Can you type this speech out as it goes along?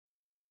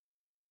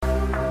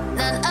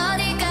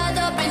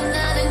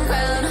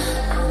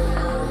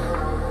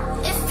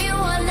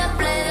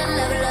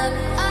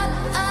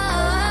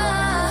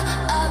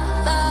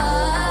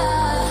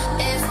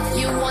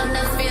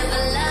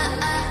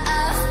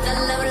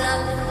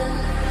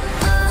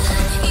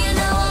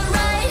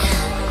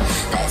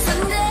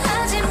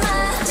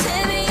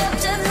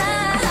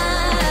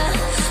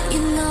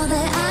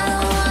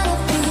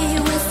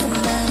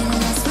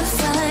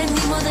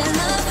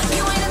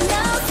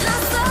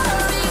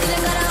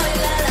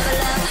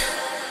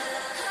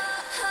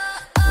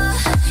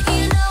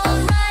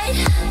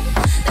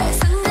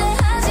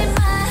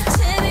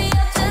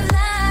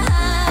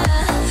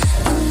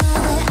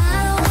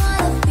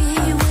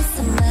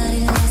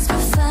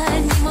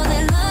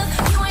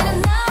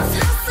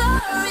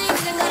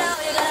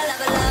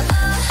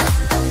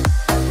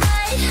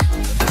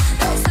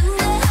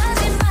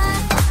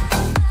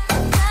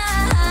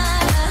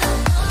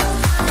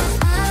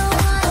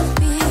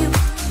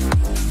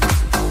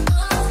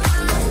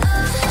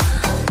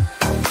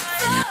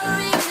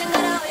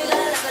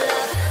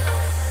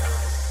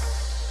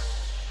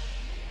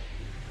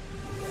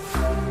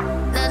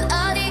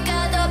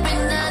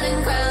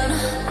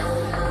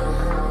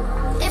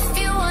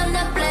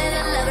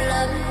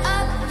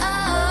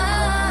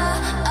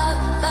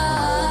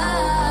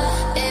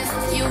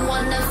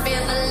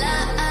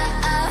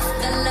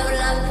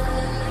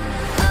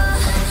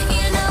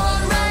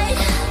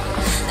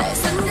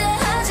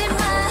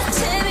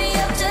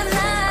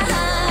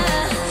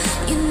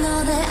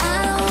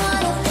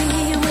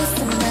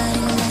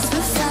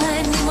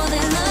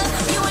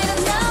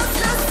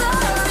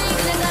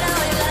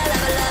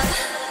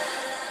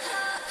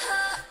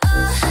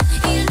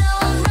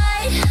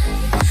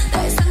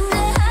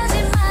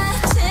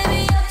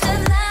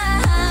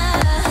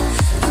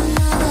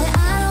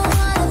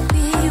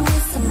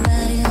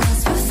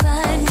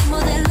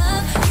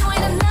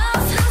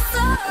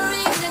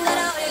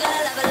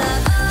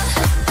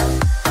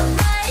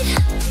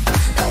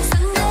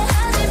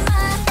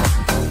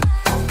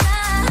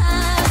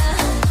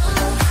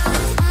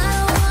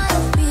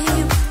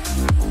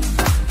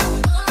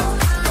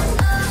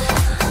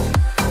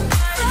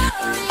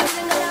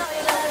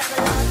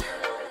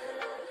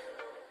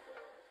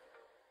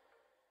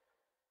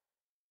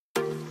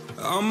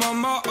I'm on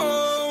my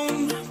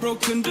own,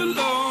 broken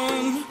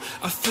alone.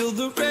 I feel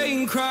the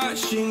rain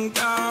crashing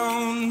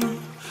down.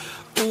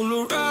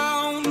 All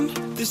around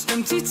this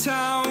empty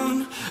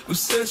town, I'm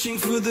searching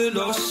for the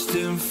lost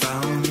and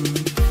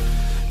found.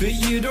 But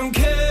you don't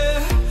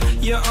care,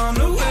 you're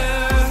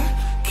unaware.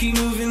 Keep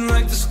moving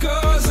like the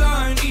scars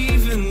aren't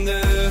even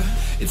there.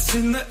 It's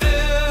in the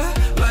air,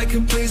 like a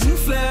blazing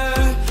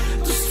flare.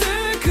 Just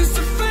stare, cause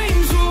the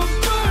flames will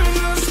burn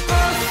us.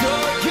 I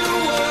thought you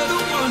were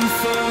the one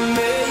for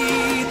me.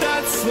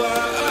 That's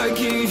why I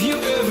gave you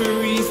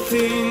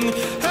everything.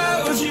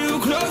 Held you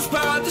close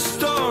by the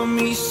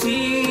stormy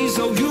seas.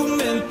 Oh, you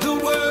meant the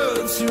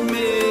world to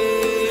me.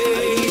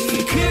 I used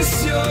to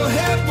kiss your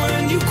head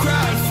when you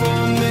cried for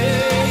me.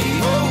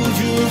 Hold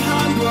your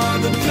hand while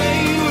the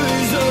pain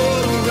was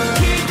over.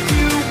 Keep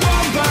you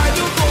warm by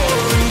the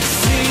roaring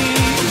sea.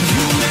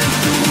 You meant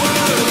the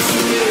world to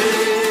me.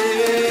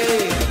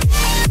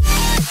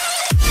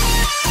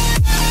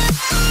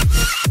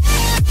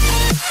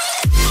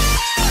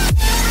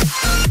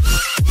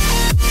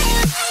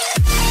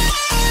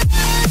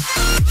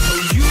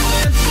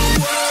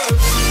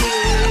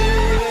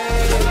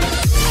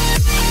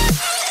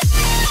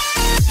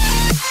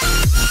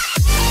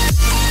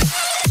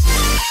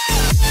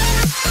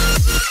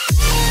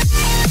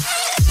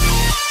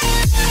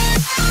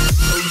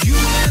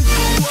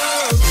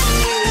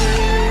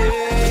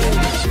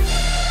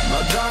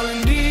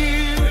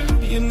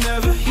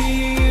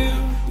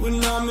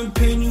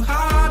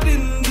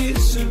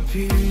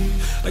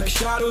 Like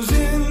shadows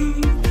in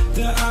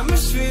the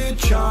atmosphere,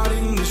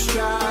 charting the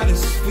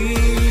stratosphere.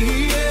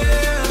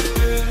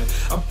 Yeah.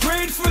 I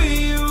prayed for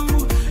you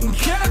and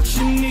kept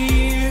you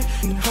near,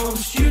 in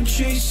hopes you'd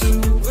chase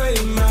away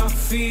my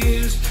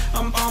fears.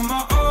 I'm on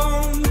my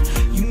own,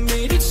 you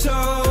made it so,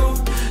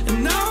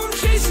 and now I'm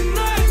chasing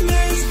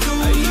nightmares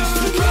through. I used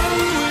to run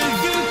with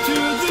you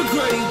through the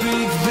great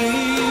big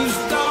leaves,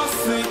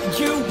 laugh at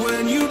you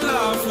when you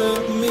laugh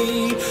at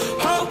me.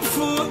 Hope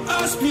for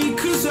us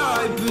because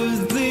I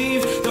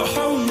believe the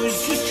home was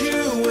just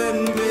you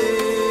and me.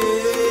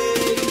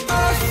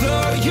 I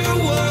thought you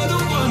were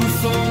the one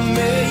for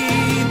me.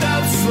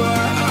 That's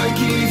why I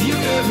gave you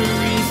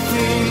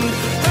everything.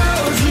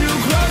 Held you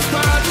close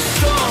by the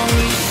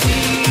stormy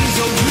seas.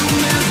 Oh, you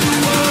meant the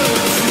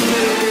world to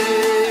me.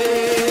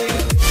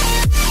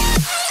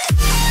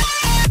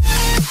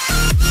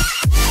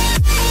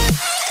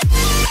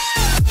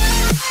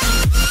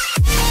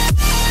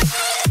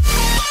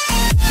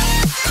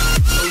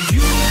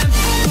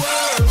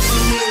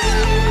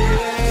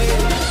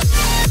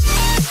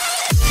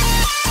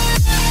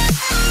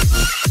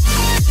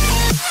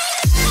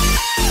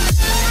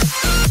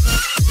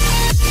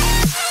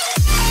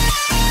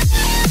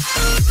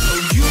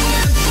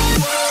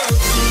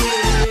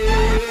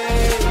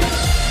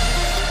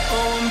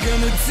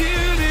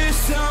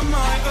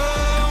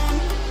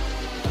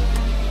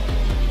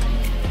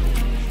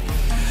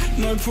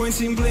 No point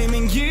in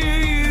blaming you,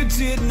 you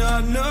did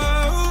not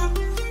know.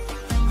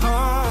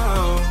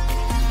 Oh,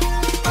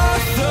 I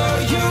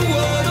thought you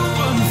were the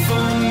one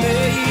for me.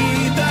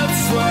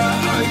 That's why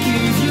I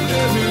gave you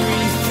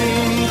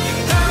everything.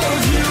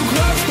 Held you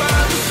close by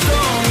the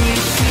stormy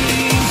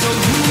seas. Oh,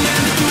 you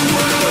meant the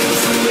world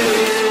to me.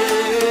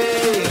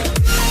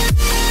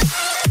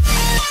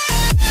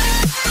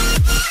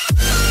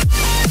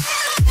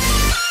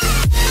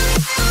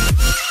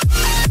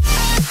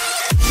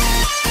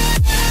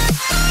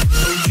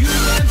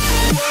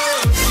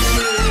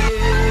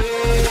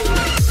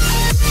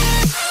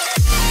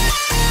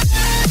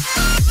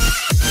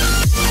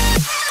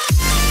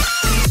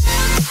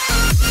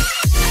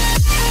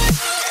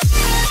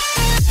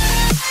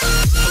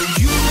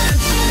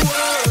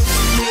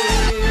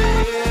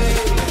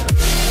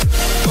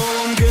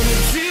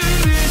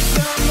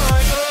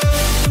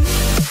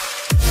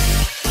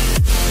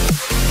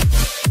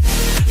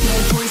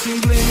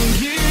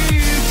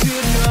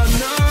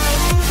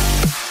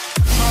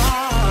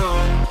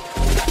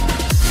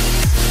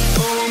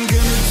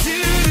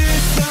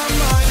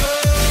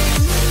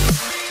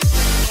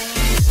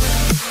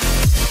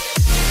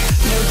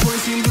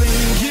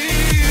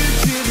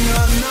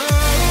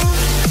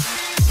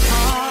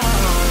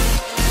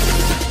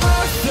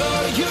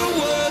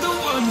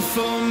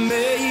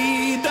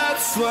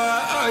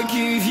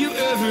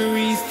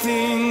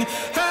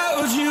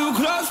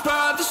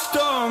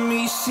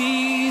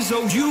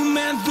 Oh, you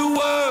meant the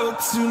world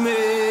to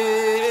me.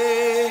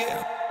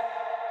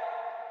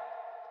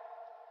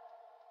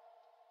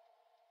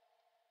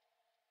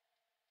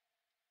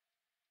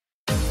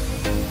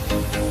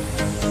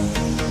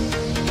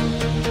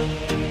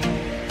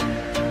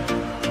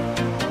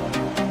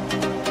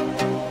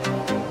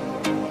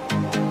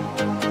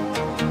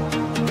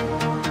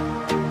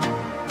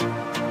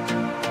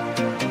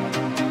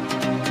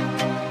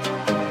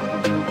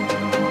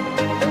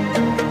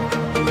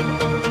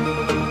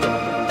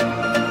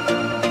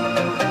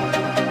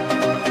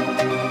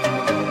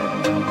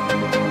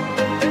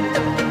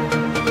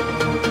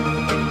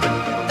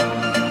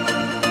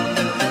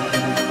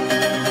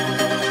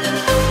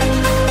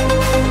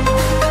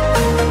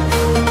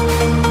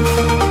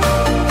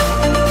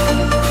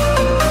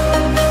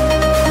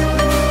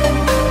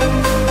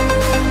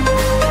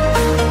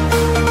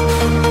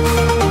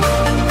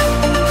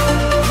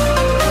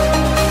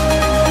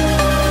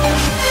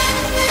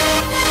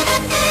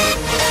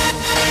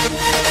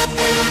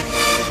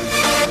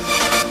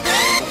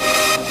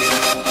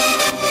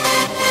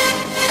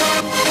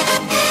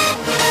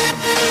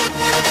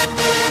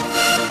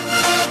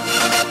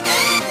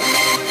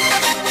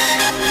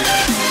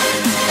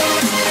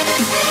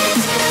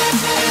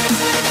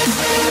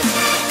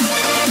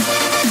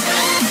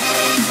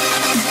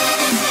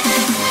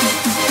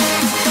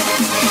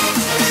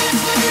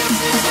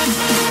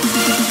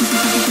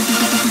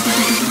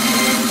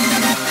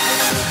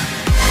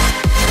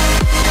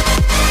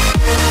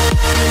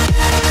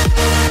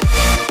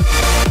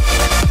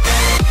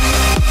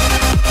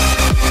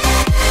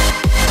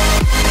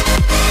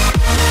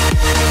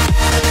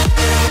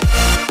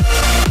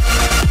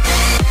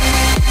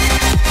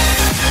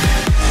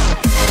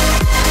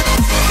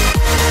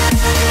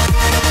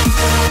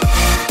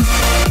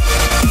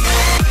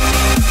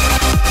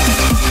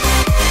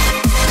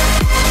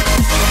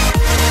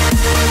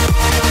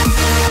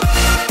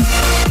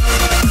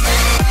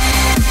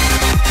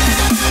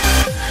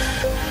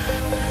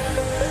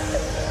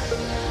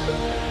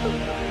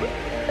 了。